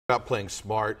About playing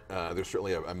smart, there's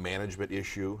certainly a management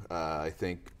issue, I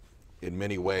think, in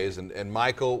many ways. And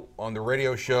Michael, on the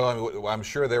radio show, I'm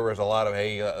sure there was a lot of,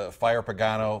 hey, fire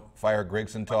Pagano, fire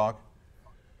Grigson talk.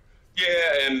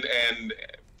 Yeah, and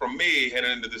from me,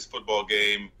 heading into this football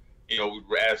game, we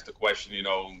were asked the question,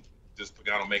 does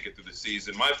Pagano make it through the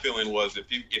season? My feeling was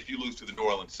if you lose to the New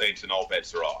Orleans Saints, then all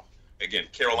bets are off. Again,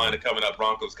 Carolina coming up,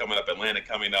 Broncos coming up, Atlanta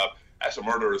coming up. That's a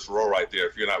murderous row right there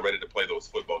if you're not ready to play those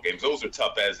football games. Those are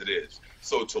tough as it is.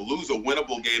 So to lose a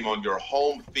winnable game on your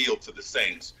home field to the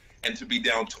Saints and to be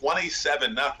down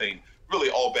 27-0,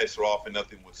 really all bets are off and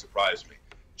nothing would surprise me.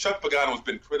 Chuck Pagano has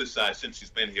been criticized since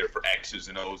he's been here for X's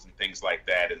and O's and things like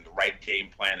that and the right game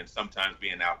plan and sometimes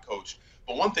being outcoached.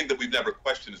 But one thing that we've never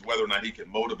questioned is whether or not he can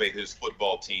motivate his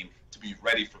football team to be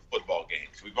ready for football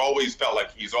games. We've always felt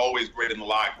like he's always great in the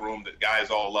locker room, that guys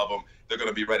all love him, they're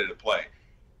going to be ready to play.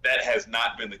 That has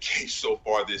not been the case so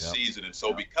far this season. And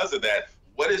so because of that,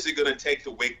 what is it going to take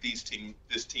to wake this team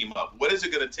up? What is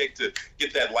it going to take to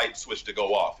get that light switch to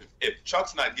go off? If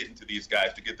Chuck's not getting to these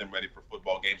guys to get them ready for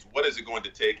football games, what is it going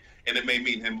to take? And it may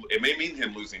mean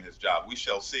him losing his job. We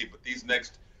shall see. But these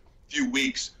next few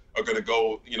weeks are going to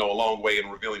go, a long way in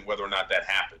revealing whether or not that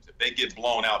happens. If they get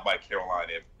blown out by Carolina,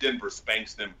 if Denver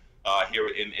spanks them here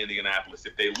in Indianapolis,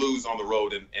 if they lose on the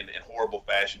road in horrible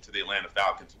fashion to the Atlanta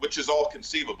Falcons, which is all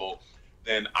conceivable,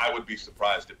 then I would be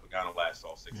surprised if Pagano lasts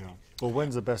all 6 weeks. Well,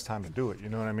 when's the best time to do it? You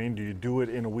know what I mean? Do you do it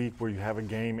in a week where you have a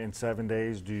game in 7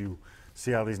 days? Do you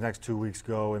see how these next 2 weeks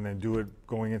go and then do it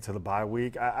going into the bye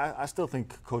week? I still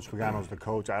think Coach Pagano's the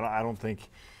coach. I don't think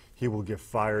he will get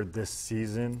fired this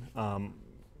season.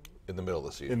 In the middle of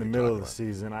the season. In the middle of the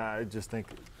season. I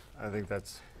think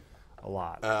that's a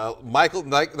lot. Michael,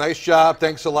 nice job.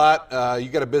 Thanks a lot. You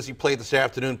got a busy plate this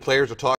afternoon. Players are talking.